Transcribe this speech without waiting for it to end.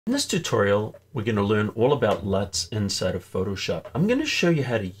In this tutorial, we're going to learn all about LUTs inside of Photoshop. I'm going to show you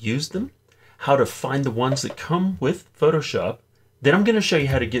how to use them, how to find the ones that come with Photoshop. Then I'm going to show you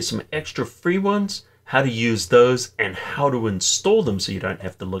how to get some extra free ones, how to use those, and how to install them so you don't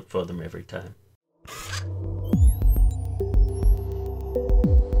have to look for them every time.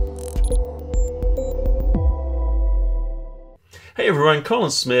 Hey everyone,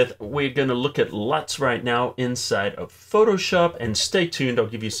 Colin Smith. We're going to look at LUTs right now inside of Photoshop, and stay tuned. I'll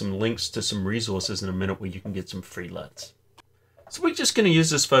give you some links to some resources in a minute where you can get some free LUTs. So we're just going to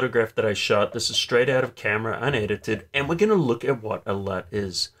use this photograph that I shot. This is straight out of camera, unedited, and we're going to look at what a LUT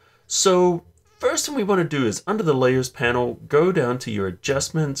is. So first thing we want to do is under the layers panel, go down to your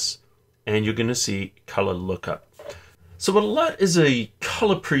adjustments, and you're going to see color lookup. So a LUT is a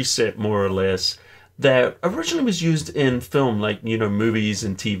color preset, more or less, that originally was used in film, like, movies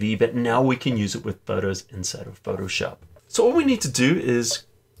and TV, but now we can use it with photos inside of Photoshop. So all we need to do is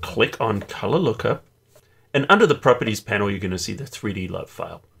click on color lookup, and under the properties panel, you're going to see the 3D LUT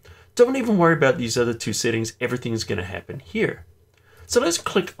file. Don't even worry about these other two settings. Everything's going to happen here. So let's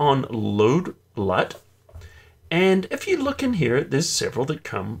click on load LUT. And if you look in here, there's several that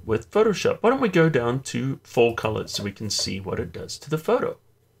come with Photoshop. Why don't we go down to full color so we can see what it does to the photo.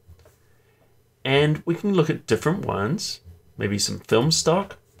 And we can look at different ones, maybe some film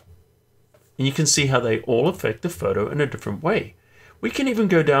stock, and you can see how they all affect the photo in a different way. We can even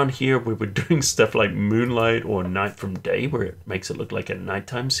go down here where we're doing stuff like moonlight or night from day, where it makes it look like a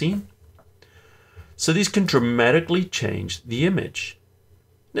nighttime scene. So these can dramatically change the image.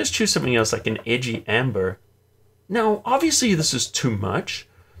 Let's choose something else like an edgy amber. Now, obviously this is too much,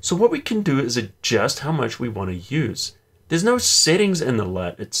 so what we can do is adjust how much we want to use. There's no settings in the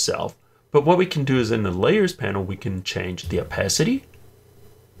LUT itself, but what we can do is in the layers panel, we can change the opacity.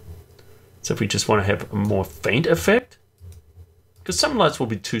 So if we just want to have a more faint effect, because some LUTs will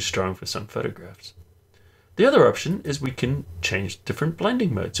be too strong for some photographs. The other option is we can change different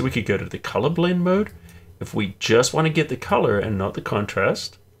blending modes. So we could go to the color blend mode if we just want to get the color and not the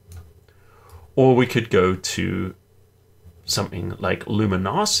contrast. Or we could go to something like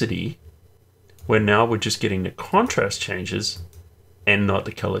luminosity, where now we're just getting the contrast changes and not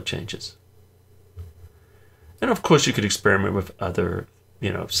the color changes. And of course you could experiment with other,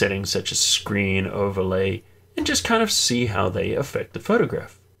 settings such as screen, overlay, and just kind of see how they affect the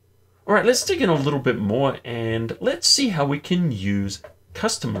photograph. All right, let's dig in a little bit more and let's see how we can use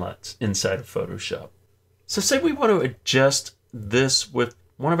custom LUTs inside of Photoshop. So say we want to adjust this with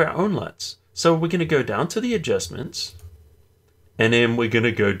one of our own LUTs. So we're going to go down to the adjustments, and then we're going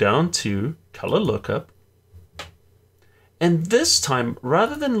to go down to color lookup. And this time,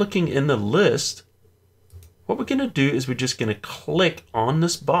 rather than looking in the list, what we're going to do is we're just going to click on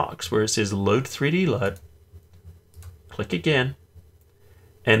this box where it says load 3D LUT. Click again.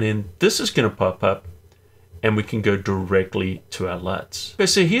 And then this is going to pop up and we can go directly to our LUTs. Okay,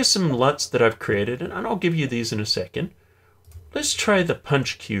 so here's some LUTs that I've created, and I'll give you these in a second. Let's try the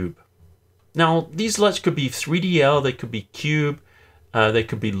punch cube. Now, these LUTs could be 3DL, they could be cube, they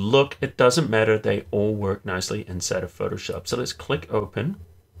could be look, it doesn't matter. They all work nicely inside of Photoshop. So let's click open.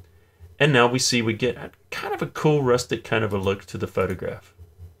 And now we see we get kind of a cool rustic kind of a look to the photograph.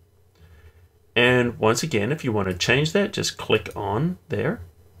 And once again, if you want to change that, just click on there,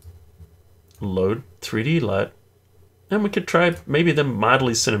 load 3D LUT, and we could try maybe the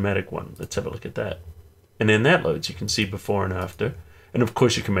mildly cinematic one. Let's have a look at that. And then that loads, you can see before and after. And of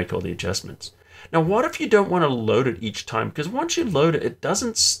course you can make all the adjustments. Now, what if you don't want to load it each time? Because once you load it, it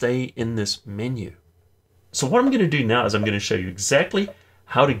doesn't stay in this menu. So what I'm going to do now is I'm going to show you exactly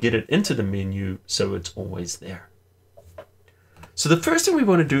how to get it into the menu so it's always there. So the first thing we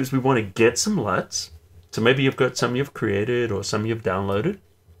want to do is we want to get some LUTs. So maybe you've got some you've created or some you've downloaded.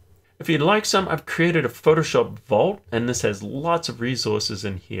 If you'd like some, I've created a Photoshop Vault, and this has lots of resources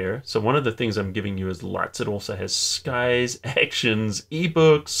in here. So one of the things I'm giving you is LUTs. It also has skies, actions,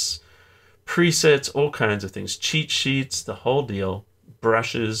 ebooks, presets, all kinds of things, cheat sheets, the whole deal,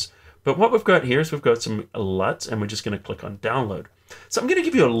 brushes. But what we've got here is we've got some LUTs, and we're just going to click on download. So I'm going to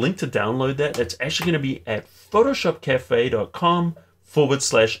give you a link to download that. It's actually going to be at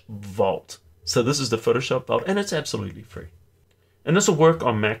photoshopcafe.com/vault. So this is the Photoshop Vault, and it's absolutely free. And this will work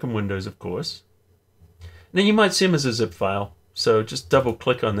on Mac and Windows, of course. And then you might see them as a zip file. So just double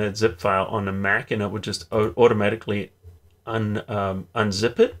click on that zip file on the Mac, and it will just automatically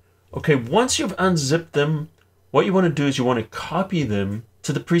unzip it. Okay, once you've unzipped them, what you want to do is you want to copy them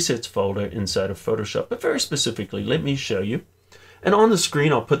to the presets folder inside of Photoshop. But very specifically, let me show you. And on the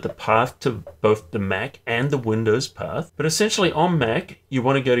screen, I'll put the path to both the Mac and the Windows path. But essentially on Mac, you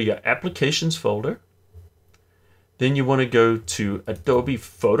want to go to your Applications folder. Then you want to go to Adobe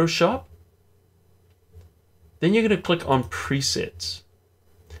Photoshop. Then you're going to click on presets.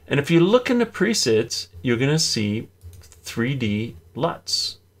 And if you look in the presets, you're going to see 3D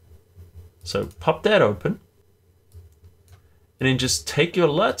LUTs. So pop that open. And then just take your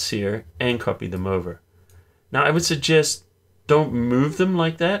LUTs here and copy them over. Now I would suggest don't move them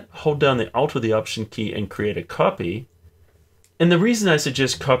like that. Hold down the Alt or the Option key and create a copy. And the reason I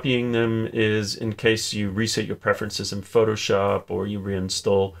suggest copying them is in case you reset your preferences in Photoshop or you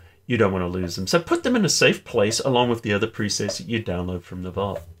reinstall, you don't want to lose them. So put them in a safe place along with the other presets that you download from the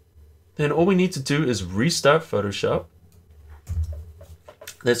vault. Then all we need to do is restart Photoshop.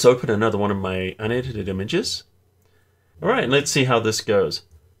 Let's open another one of my unedited images. All right, let's see how this goes.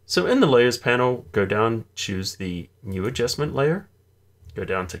 So in the Layers panel, go down, choose the New Adjustment layer, go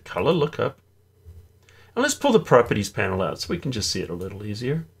down to Color Lookup, and let's pull the Properties panel out so we can just see it a little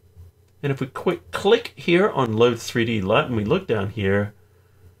easier. And if we click here on Load 3D LUT and we look down here,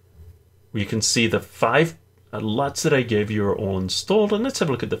 you can see the 5 LUTs that I gave you are all installed. And let's have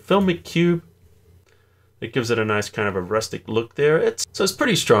a look at the Filmic Cube. It gives it a nice kind of a rustic look there. So it's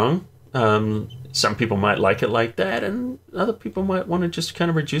pretty strong. Some people might like it like that, and other people might want to just kind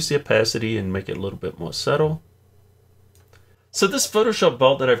of reduce the opacity and make it a little bit more subtle. So this Photoshop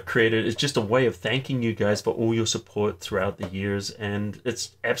vault that I've created is just a way of thanking you guys for all your support throughout the years, and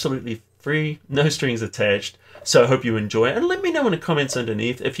it's absolutely free, no strings attached. So I hope you enjoy it, and let me know in the comments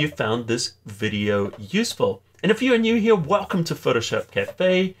underneath if you found this video useful. And if you are new here, welcome to Photoshop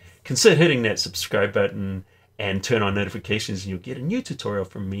Cafe. Consider hitting that subscribe button and turn on notifications, and you'll get a new tutorial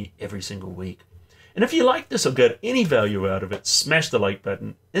from me every single week. And if you like this or got any value out of it, smash the like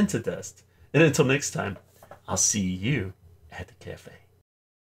button into dust. And until next time, I'll see you at the cafe.